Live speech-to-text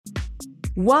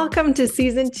Welcome to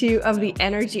season 2 of the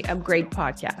Energy Upgrade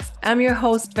podcast. I'm your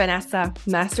host, Vanessa,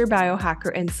 master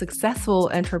biohacker and successful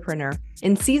entrepreneur.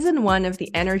 In season 1 of the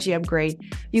Energy Upgrade,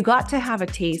 you got to have a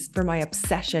taste for my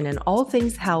obsession in all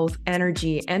things health,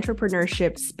 energy,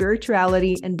 entrepreneurship,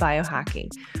 spirituality, and biohacking,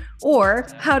 or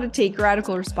how to take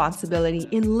radical responsibility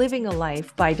in living a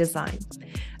life by design.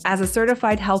 As a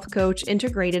certified health coach,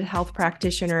 integrated health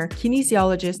practitioner,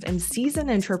 kinesiologist, and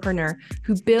seasoned entrepreneur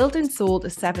who built and sold a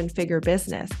 7-figure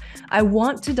business, I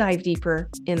want to dive deeper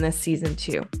in this season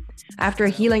 2. After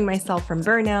healing myself from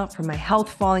burnout, from my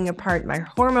health falling apart, my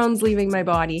hormones leaving my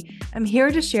body, I'm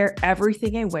here to share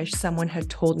everything I wish someone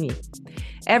had told me.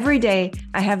 Every day,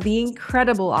 I have the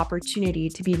incredible opportunity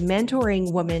to be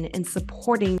mentoring women and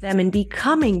supporting them in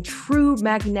becoming true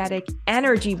magnetic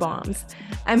energy bombs.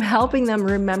 I'm helping them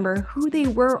remember who they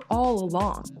were all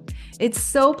along. It's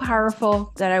so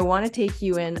powerful that I want to take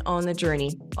you in on the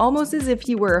journey, almost as if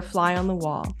you were a fly on the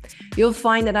wall. You'll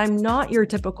find that I'm not your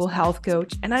typical health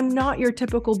coach, and I'm not your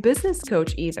typical business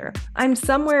coach either. I'm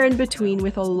somewhere in between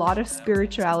with a lot of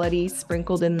spirituality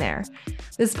sprinkled in there.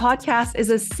 This podcast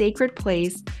is a sacred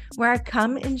place where I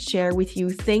come and share with you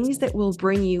things that will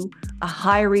bring you a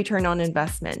high return on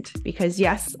investment, because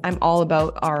yes, I'm all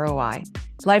about ROI.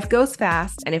 Life goes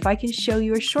fast, and if I can show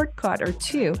you a shortcut or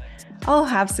two, I'll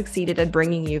have succeeded at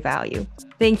bringing you value.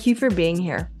 Thank you for being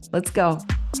here. Let's go.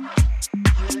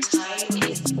 Your time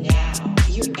is now.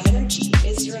 Your energy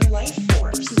is your life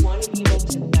force. You want to be able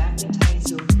to magnetize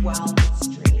your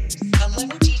wildest dreams. A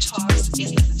liver detox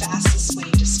is the fastest way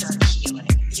to start healing.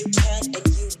 You can and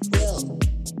you will.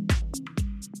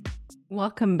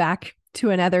 Welcome back to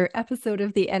another episode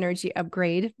of the Energy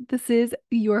Upgrade. This is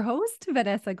your host,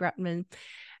 Vanessa Grutman.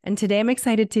 And today I'm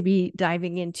excited to be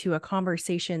diving into a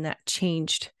conversation that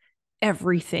changed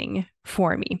everything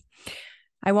for me.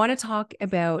 I want to talk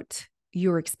about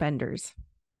your expenders.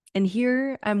 And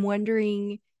here I'm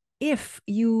wondering if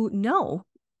you know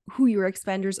who your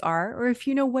expenders are, or if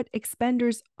you know what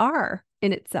expenders are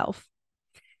in itself.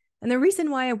 And the reason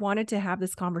why I wanted to have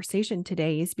this conversation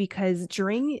today is because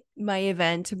during my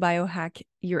event, Biohack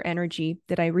Your Energy,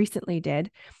 that I recently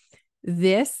did,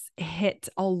 this hit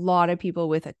a lot of people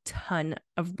with a ton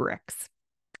of bricks.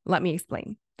 Let me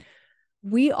explain.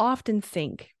 We often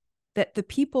think that the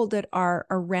people that are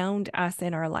around us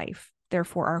in our life,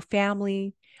 therefore our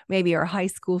family, maybe our high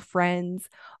school friends,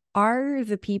 are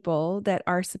the people that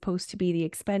are supposed to be the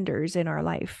expenders in our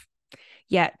life.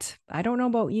 Yet, I don't know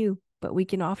about you, but we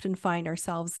can often find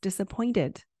ourselves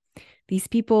disappointed. These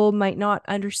people might not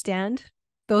understand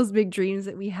those big dreams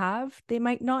that we have. They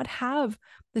might not have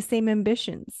the same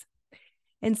ambitions.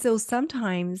 And so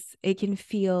sometimes it can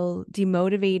feel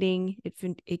demotivating.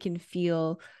 It can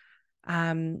feel,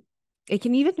 it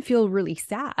can even feel really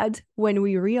sad when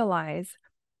we realize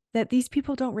that these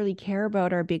people don't really care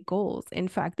about our big goals. In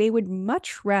fact, they would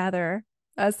much rather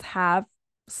us have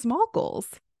small goals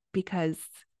because,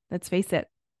 let's face it,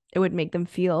 it would make them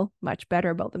feel much better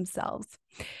about themselves.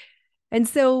 And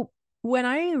so when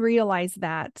I realized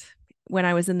that, when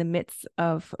I was in the midst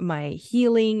of my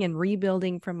healing and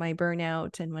rebuilding from my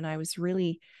burnout, and when I was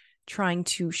really trying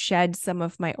to shed some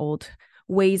of my old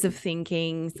ways of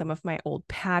thinking, some of my old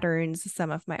patterns,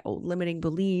 some of my old limiting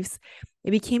beliefs,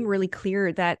 it became really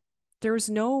clear that there was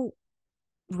no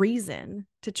reason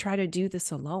to try to do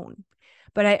this alone.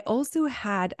 But I also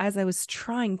had, as I was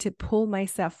trying to pull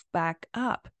myself back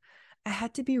up, I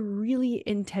had to be really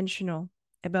intentional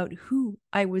about who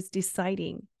I was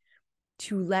deciding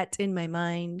to let in my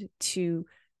mind, to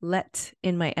let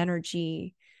in my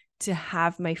energy, to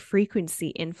have my frequency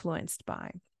influenced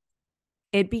by.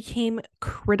 It became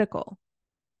critical.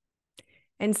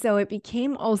 And so it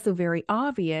became also very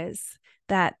obvious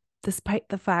that despite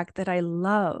the fact that I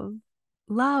love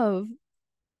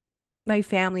my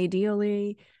family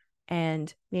dearly,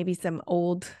 and maybe some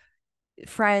old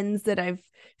friends that I've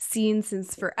seen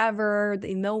since forever,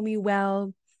 they know me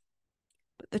well.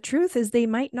 But the truth is they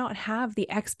might not have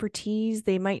the expertise.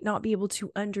 They might not be able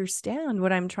to understand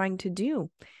what I'm trying to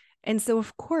do. And so,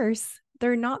 of course,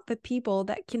 they're not the people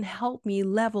that can help me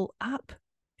level up.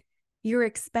 Your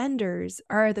expenders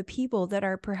are the people that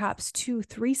are perhaps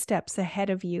 2-3 steps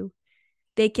ahead of you.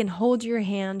 They can hold your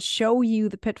hand, show you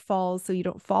the pitfalls so you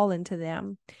don't fall into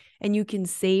them, and you can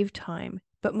save time.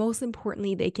 But most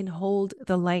importantly, they can hold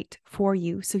the light for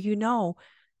you so you know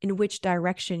in which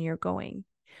direction you're going.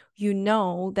 You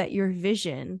know that your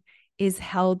vision is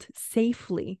held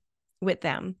safely with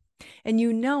them. And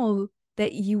you know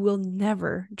that you will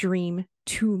never dream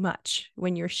too much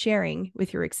when you're sharing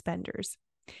with your expenders.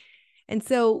 And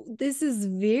so this is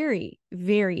very,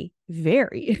 very,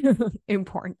 very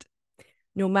important.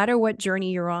 No matter what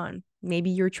journey you're on, maybe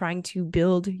you're trying to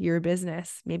build your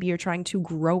business. Maybe you're trying to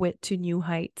grow it to new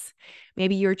heights.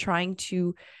 Maybe you're trying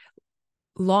to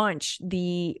launch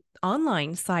the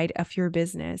online side of your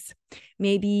business.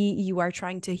 Maybe you are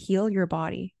trying to heal your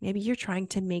body. Maybe you're trying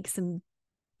to make some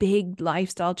big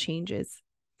lifestyle changes.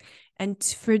 And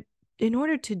in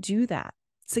order to do that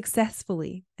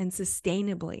successfully and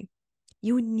sustainably,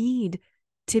 you need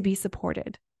to be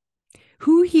supported.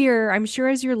 Who here, I'm sure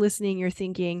as you're listening, you're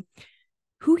thinking,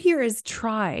 who here has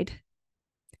tried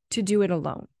to do it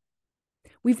alone?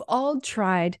 We've all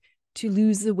tried to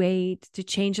lose the weight, to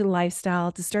change the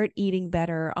lifestyle, to start eating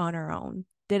better on our own.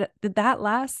 Did that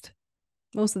last?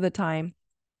 Most of the time,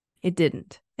 it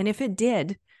didn't. And if it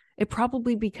did, it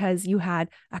probably because you had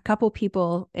a couple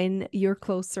people in your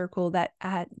close circle that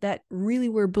really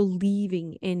were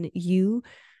believing in you,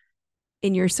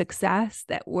 in your success,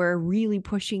 that were really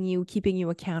pushing you, keeping you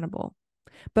accountable.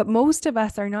 But most of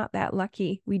us are not that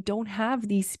lucky. We don't have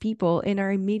these people in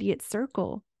our immediate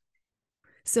circle.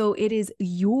 So it is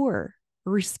your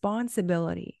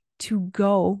responsibility to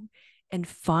go and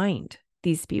find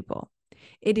these people.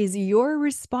 It is your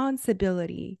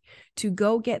responsibility to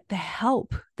go get the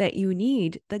help that you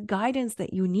need, the guidance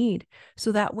that you need,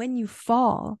 so that when you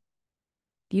fall,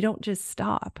 you don't just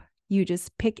stop. You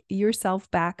just pick yourself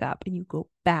back up and you go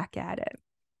back at it.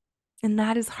 And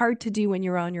that is hard to do when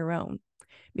you're on your own.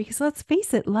 Because let's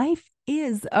face it, life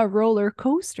is a roller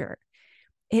coaster.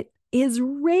 It is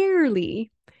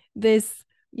rarely this,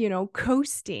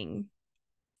 coasting.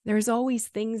 There's always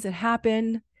things that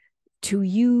happen to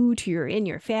you, in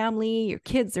your family, your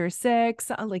kids are sick,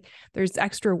 so, like there's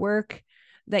extra work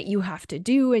that you have to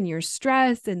do and you're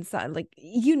stressed and so, like,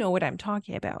 you know what I'm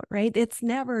talking about, right? It's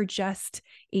never just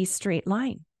a straight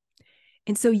line.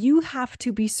 And so you have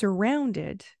to be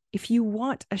surrounded if you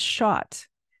want a shot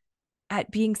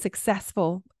at being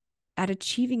successful, at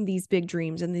achieving these big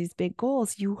dreams and these big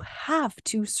goals. You have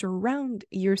to surround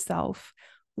yourself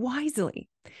wisely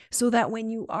so that when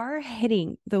you are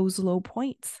hitting those low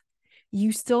points,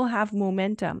 you still have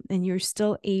momentum and you're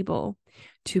still able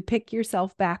to pick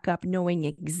yourself back up, knowing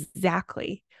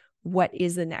exactly what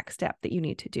is the next step that you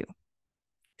need to do.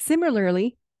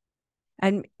 Similarly,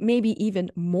 and maybe even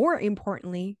more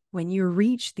importantly, when you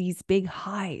reach these big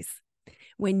highs,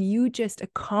 when you just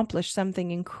accomplish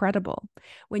something incredible,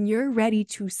 when you're ready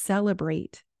to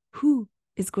celebrate, who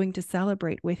is going to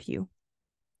celebrate with you?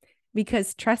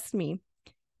 Because trust me,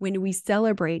 when we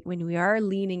celebrate, when we are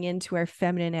leaning into our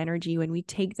feminine energy, when we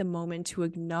take the moment to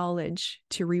acknowledge,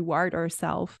 to reward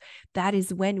ourselves, that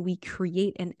is when we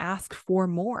create and ask for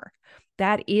more.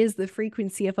 That is the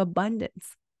frequency of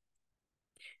abundance.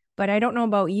 But I don't know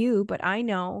about you, but I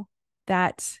know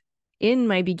that in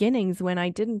my beginnings, when I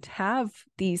didn't have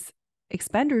these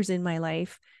expenders in my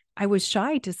life, I was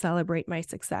shy to celebrate my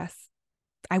success.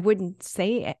 I wouldn't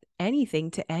say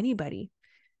anything to anybody.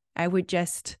 I would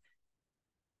just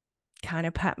kind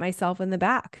of pat myself in the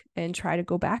back and try to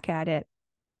go back at it.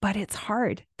 But it's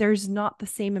hard. There's not the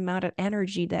same amount of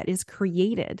energy that is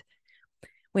created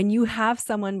when you have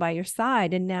someone by your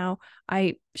side. And now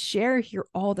I share here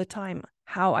all the time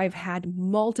how I've had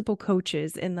multiple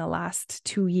coaches in the last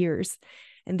 2 years.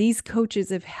 And these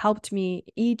coaches have helped me,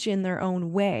 each in their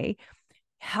own way,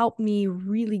 help me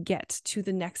really get to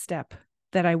the next step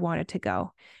that I wanted to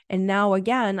go. And now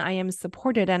again, I am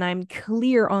supported and I'm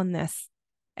clear on this.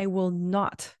 I will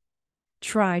not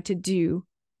try to do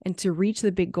and to reach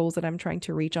the big goals that I'm trying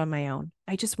to reach on my own.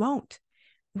 I just won't.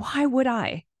 Why would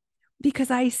I?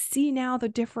 Because I see now the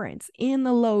difference in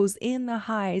the lows, in the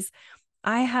highs.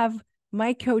 I have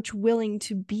my coach willing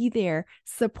to be there,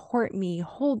 support me,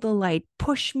 hold the light,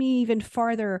 push me even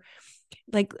farther.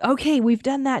 Like, okay, we've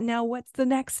done that. Now what's the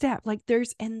next step?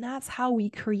 And that's how we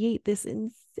create this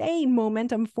insane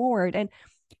momentum forward. And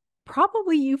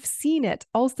probably you've seen it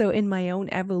also in my own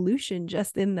evolution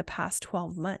just in the past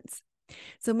 12 months.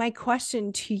 So my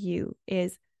question to you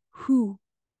is, who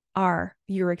are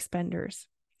your expenders?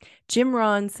 Jim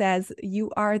Rohn says you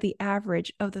are the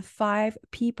average of the 5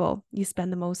 people you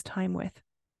spend the most time with.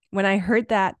 When I heard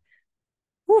that,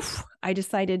 I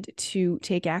decided to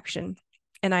take action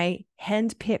and I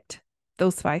handpicked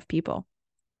those 5 people.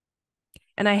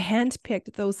 And I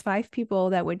handpicked those 5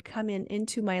 people that would come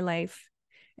into my life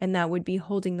and that would be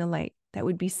holding the light, that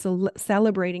would be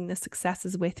celebrating the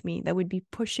successes with me, that would be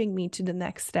pushing me to the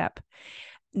next step.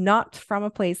 Not from a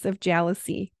place of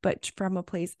jealousy, but from a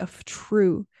place of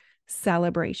true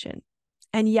celebration.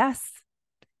 And yes,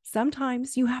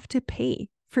 sometimes you have to pay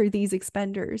for these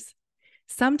expenders.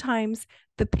 Sometimes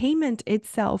the payment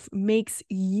itself makes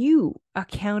you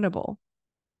accountable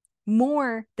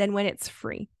more than when it's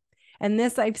free. And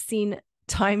this I've seen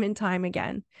time and time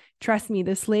again. Trust me,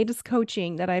 this latest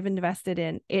coaching that I've invested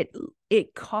in, it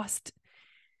costed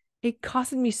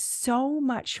me so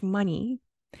much money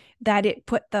that it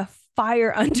put the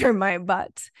fire under my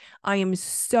butt. I am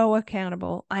so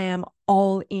accountable. I am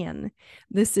all in.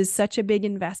 This is such a big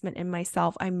investment in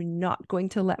myself. I'm not going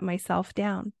to let myself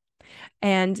down.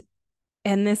 And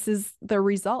this is the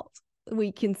result.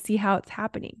 We can see how it's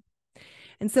happening.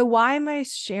 And so why am I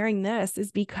sharing this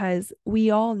is because we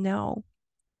all know,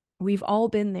 we've all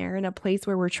been there in a place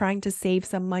where we're trying to save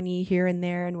some money here and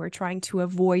there, and we're trying to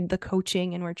avoid the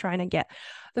coaching, and we're trying to get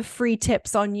the free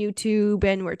tips on YouTube,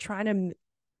 and we're trying to,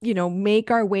 make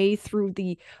our way through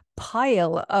the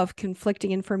pile of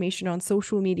conflicting information on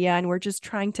social media. And we're just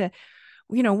trying to,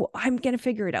 I'm going to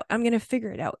figure it out. I'm going to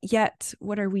figure it out. Yet,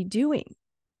 what are we doing?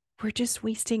 We're just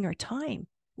wasting our time.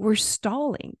 We're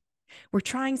stalling. We're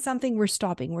trying something, we're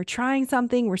stopping. We're trying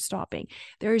something, we're stopping.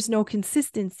 There is no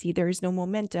consistency. There is no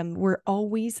momentum. We're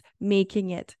always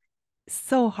making it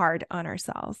so hard on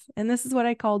ourselves. And this is what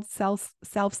I called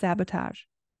self-sabotage.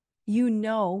 You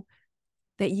know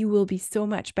that you will be so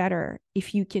much better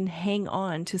if you can hang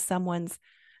on to someone's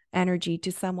energy,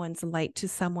 to someone's light, to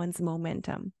someone's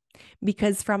momentum.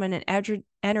 Because from an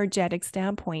energetic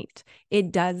standpoint,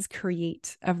 it does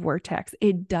create a vortex.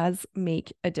 It does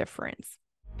make a difference.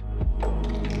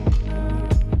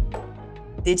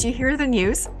 Did you hear the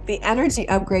news? The Energy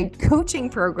Upgrade coaching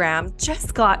program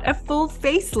just got a full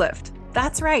facelift.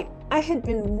 That's right. I had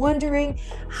been wondering,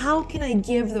 how can I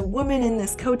give the woman in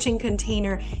this coaching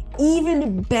container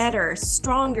even better,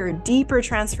 stronger, deeper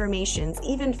transformations,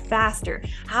 even faster?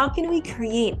 How can we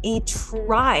create a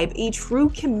tribe, a true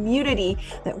community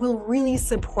that will really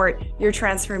support your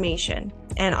transformation?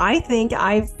 And I think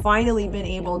I've finally been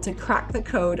able to crack the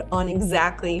code on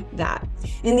exactly that.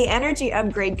 In the Energy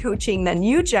Upgrade Coaching, the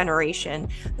new generation,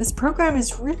 this program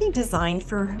is really designed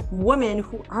for women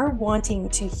who are wanting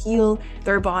to heal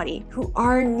their body, who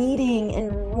are needing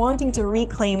and wanting to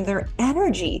reclaim their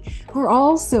energy, who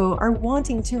also are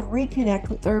wanting to reconnect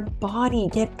with their body,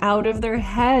 get out of their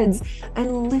heads,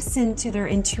 and listen to their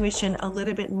intuition a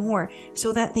little bit more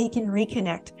so that they can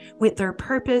reconnect with their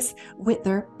purpose, with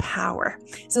their power.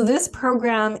 So this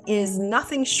program is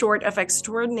nothing short of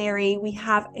extraordinary. We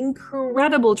have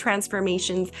incredible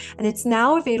transformations, and it's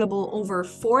now available over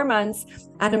 4 months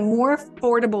at a more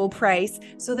affordable price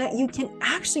so that you can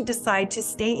actually decide to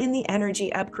stay in the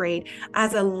Energy Upgrade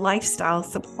as a lifestyle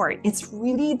support. It's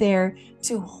really there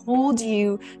to hold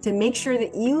you, to make sure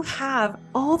that you have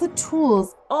all the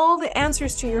tools, all the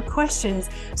answers to your questions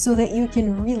so that you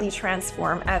can really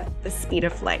transform at the speed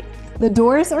of light. The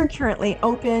doors are currently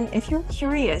open. If you're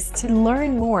curious to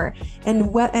learn more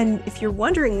and if you're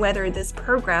wondering whether this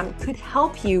program could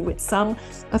help you with some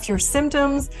of your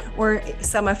symptoms or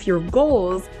some of your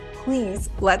goals, please,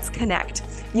 let's connect.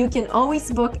 You can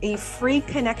always book a free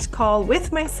connect call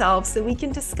with myself so we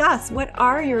can discuss what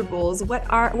are your goals,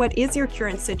 what is your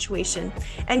current situation,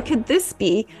 and could this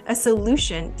be a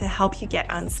solution to help you get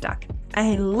unstuck?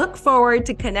 I look forward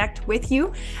to connect with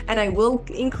you, and I will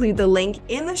include the link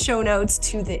in the show notes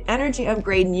to the Energy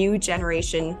Upgrade New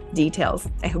Generation details.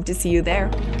 I hope to see you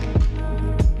there.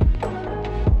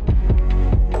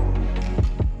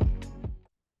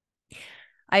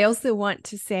 I also want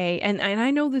to say, and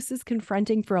I know this is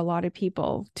confronting for a lot of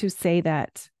people to say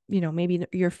that, maybe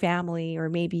your family or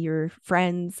maybe your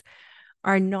friends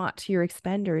are not your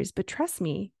expenders, but trust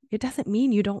me, it doesn't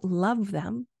mean you don't love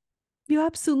them. You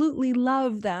absolutely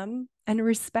love them and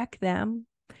respect them.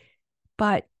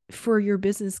 But for your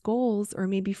business goals or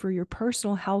maybe for your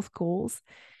personal health goals,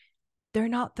 they're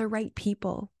not the right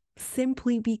people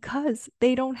simply because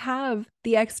they don't have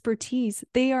the expertise.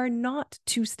 They are not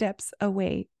 2 steps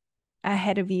away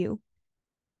ahead of you.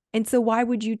 And so why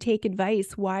would you take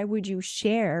advice? Why would you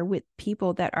share with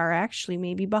people that are actually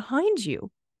maybe behind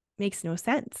you? Makes no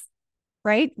sense,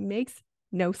 right? Makes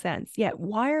no sense. Yet,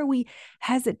 why are we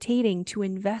hesitating to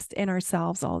invest in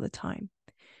ourselves all the time?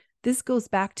 This goes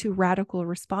back to radical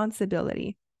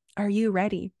responsibility. Are you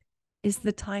ready? Is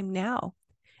the time now?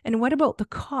 And what about the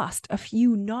cost of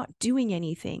you not doing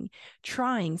anything,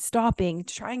 trying, stopping,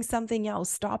 trying something else,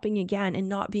 stopping again, and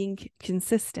not being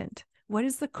consistent? What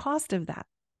is the cost of that?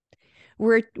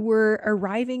 We're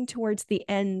arriving towards the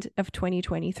end of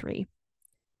 2023.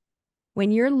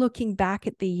 When you're looking back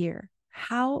at the year,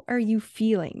 how are you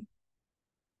feeling?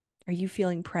 Are you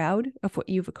feeling proud of what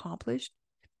you've accomplished?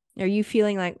 Are you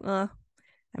feeling like, I'm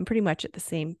pretty much at the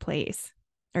same place?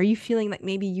 Are you feeling like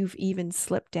maybe you've even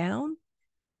slipped down?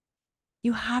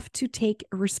 You have to take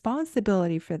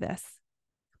responsibility for this.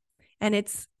 And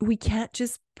we can't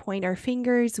just point our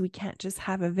fingers. We can't just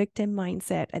have a victim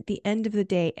mindset. At the end of the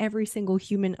day, every single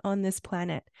human on this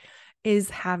planet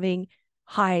is having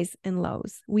highs and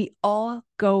lows. We all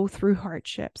go through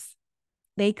hardships.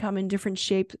 They come in different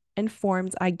shapes and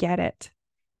forms. I get it.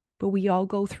 But we all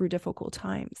go through difficult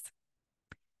times.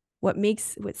 What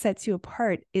sets you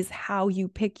apart is how you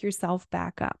pick yourself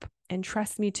back up. And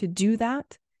trust me, to do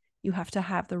that, you have to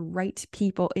have the right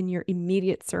people in your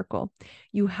immediate circle.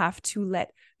 You have to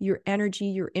let your energy,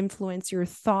 your influence, your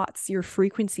thoughts, your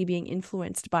frequency being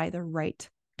influenced by the right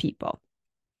people.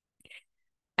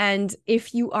 And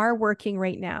if you are working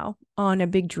right now on a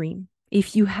big dream,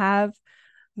 if you have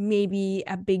maybe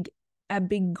a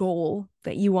big goal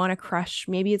that you want to crush,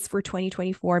 maybe it's for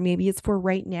 2024, maybe it's for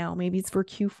right now, maybe it's for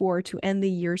Q4 to end the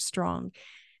year strong.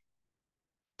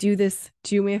 Do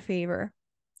me a favor.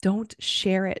 Don't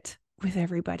share it with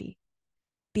everybody.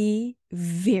 Be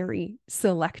very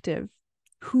selective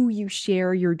who you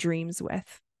share your dreams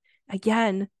with.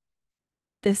 Again,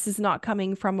 this is not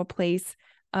coming from a place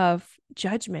of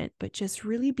judgment, but just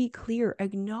really be clear.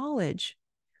 Acknowledge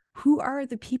who are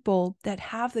the people that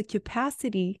have the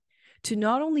capacity to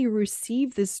not only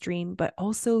receive this dream, but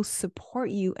also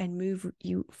support you and move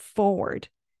you forward.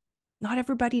 Not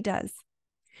everybody does,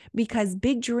 because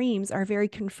big dreams are very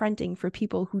confronting for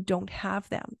people who don't have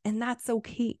them. And that's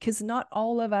okay, because not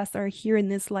all of us are here in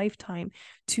this lifetime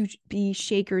to be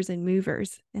shakers and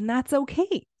movers. And that's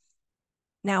okay.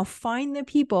 Now find the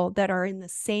people that are in the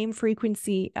same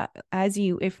frequency as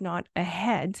you, if not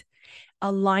ahead,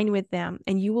 align with them,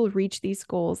 and you will reach these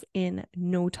goals in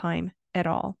no time at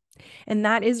all. And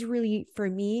that is really, for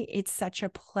me, it's such a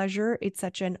pleasure. It's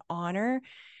such an honor.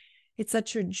 It's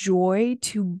such a joy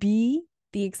to be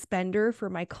the expender for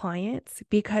my clients,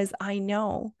 because I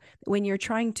know when you're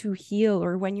trying to heal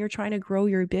or when you're trying to grow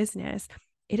your business,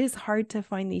 it is hard to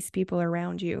find these people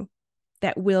around you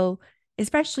that will,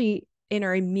 especially in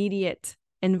our immediate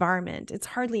environment, it's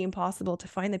hardly impossible to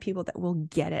find the people that will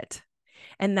get it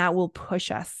and that will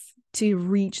push us to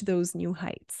reach those new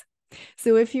heights.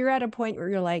 So if you're at a point where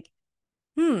you're like,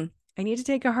 I need to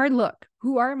take a hard look,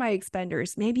 who are my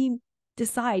expenders? Maybe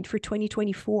decide for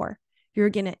 2024, you're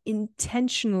going to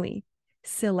intentionally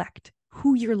select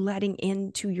who you're letting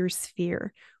into your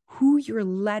sphere, who you're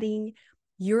letting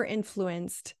your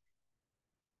influenced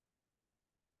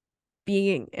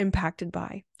being impacted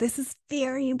by. This is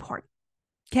very important.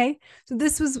 Okay. So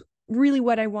this was really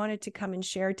what I wanted to come and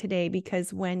share today,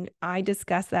 because when I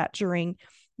discussed that during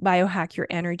Biohack Your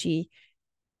Energy,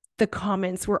 the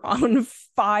comments were on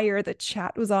fire. The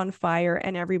chat was on fire,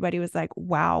 and everybody was like,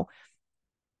 wow,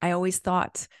 I always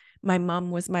thought my mom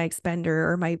was my expender,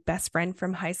 or my best friend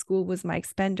from high school was my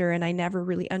expender. And I never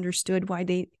really understood why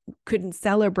they couldn't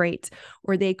celebrate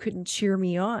or they couldn't cheer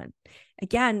me on.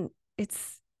 Again,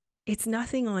 it's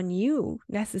nothing on you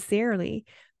necessarily,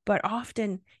 but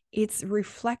often it's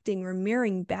reflecting or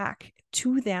mirroring back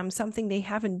to them something they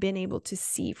haven't been able to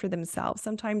see for themselves.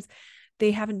 Sometimes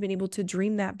they haven't been able to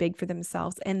dream that big for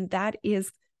themselves. And that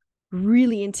is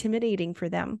really intimidating for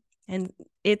them. And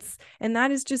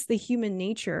that is just the human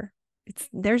nature.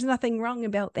 There's nothing wrong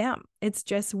about them. It's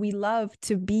just, we love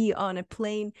to be on a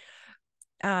plane,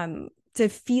 to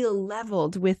feel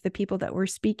leveled with the people that we're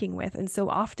speaking with. And so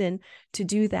often to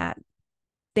do that,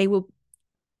 they will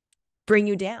bring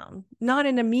you down, not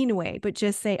in a mean way, but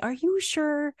just say, are you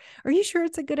sure? Are you sure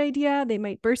it's a good idea? They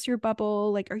might burst your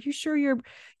bubble. Like, are you sure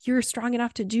you're strong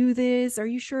enough to do this? Are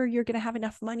you sure you're going to have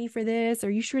enough money for this? Are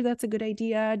you sure that's a good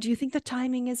idea? Do you think the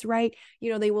timing is right?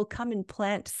 They will come and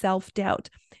plant self-doubt.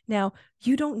 Now,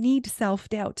 you don't need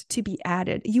self-doubt to be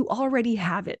added. You already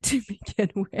have it to begin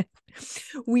with.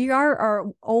 We are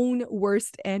our own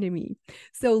worst enemy.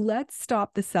 So let's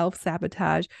stop the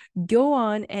self-sabotage. Go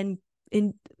on and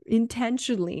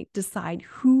intentionally decide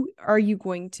who are you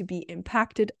going to be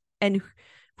impacted, and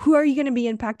who are you going to be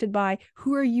impacted by?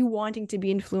 Who are you wanting to be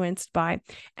influenced by?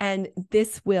 And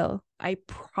this will, I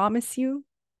promise you,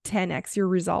 10x your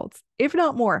results, if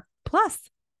not more. Plus,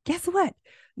 guess what?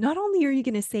 Not only are you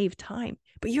going to save time,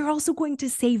 but you're also going to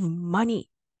save money.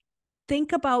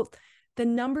 Think about the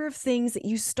number of things that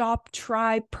you stop,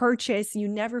 try, purchase, you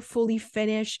never fully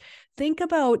finish. Think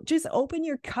about, just open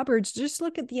your cupboards. Just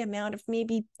look at the amount of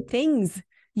maybe things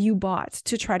you bought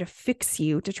to try to fix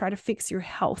you, to try to fix your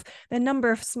health. The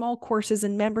number of small courses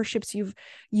and memberships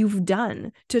you've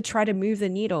done to try to move the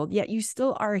needle, yet you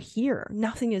still are here.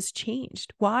 Nothing has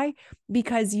changed. Why?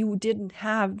 Because you didn't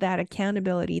have that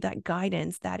accountability, that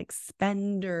guidance, that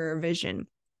expender vision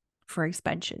for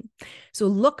expansion. So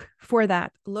look for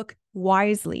that. Look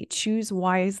wisely, choose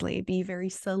wisely, be very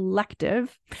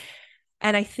selective.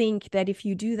 And I think that if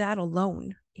you do that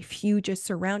alone, if you just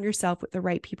surround yourself with the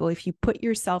right people, if you put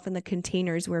yourself in the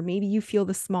containers where maybe you feel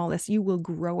the smallest, you will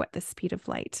grow at the speed of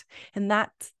light. And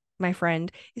that, my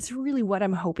friend, is really what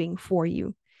I'm hoping for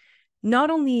you.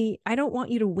 Not only, I don't want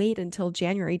you to wait until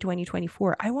January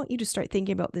 2024. I want you to start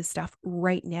thinking about this stuff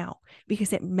right now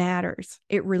because it matters.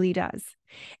 It really does.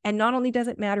 And not only does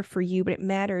it matter for you, but it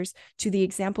matters to the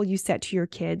example you set to your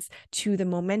kids, to the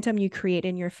momentum you create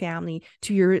in your family,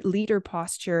 to your leader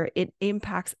posture. It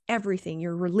impacts everything,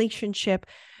 your relationship,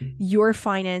 your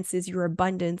finances, your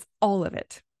abundance, all of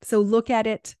it. So look at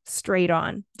it straight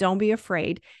on. Don't be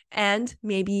afraid. And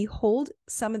maybe hold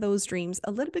some of those dreams a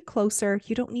little bit closer.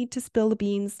 You don't need to spill the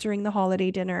beans during the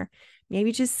holiday dinner.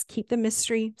 Maybe just keep the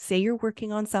mystery. Say you're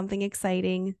working on something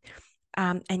exciting,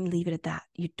 and leave it at that.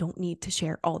 You don't need to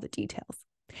share all the details.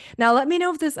 Now, let me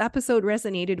know if this episode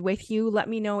resonated with you. Let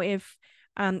me know if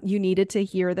you needed to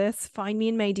hear this. Find me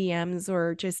in my DMs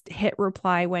or just hit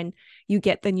reply when you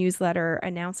get the newsletter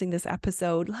announcing this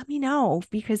episode. Let me know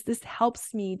because this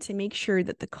helps me to make sure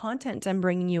that the content I'm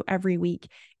bringing you every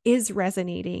week is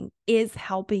resonating, is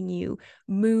helping you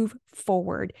move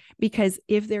forward. Because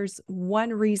if there's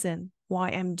one reason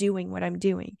why I'm doing what I'm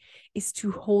doing is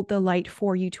to hold the light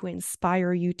for you, to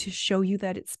inspire you, to show you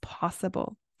that it's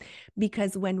possible.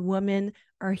 Because when women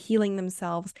are healing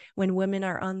themselves, when women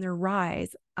are on their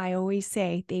rise, I always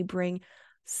say they bring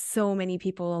so many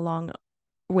people along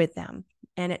with them.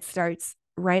 And it starts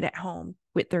right at home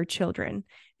with their children.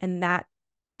 And that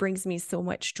brings me so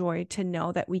much joy to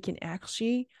know that we can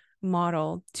actually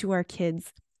model to our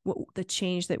kids the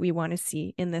change that we want to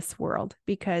see in this world,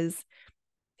 because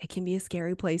it can be a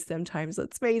scary place sometimes,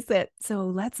 let's face it. So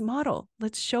let's model,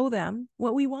 let's show them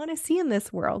what we want to see in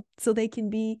this world so they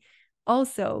can be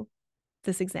also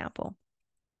this example.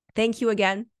 Thank you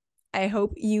again. I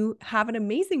hope you have an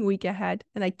amazing week ahead,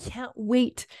 and I can't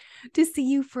wait to see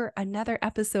you for another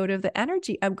episode of the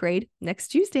Energy Upgrade next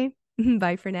Tuesday.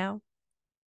 Bye for now.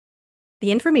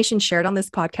 The information shared on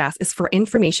this podcast is for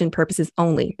information purposes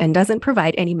only and doesn't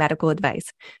provide any medical advice.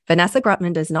 Vanessa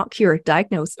Grutman does not cure,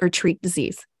 diagnose, or treat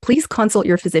disease. Please consult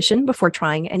your physician before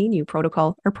trying any new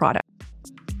protocol or product.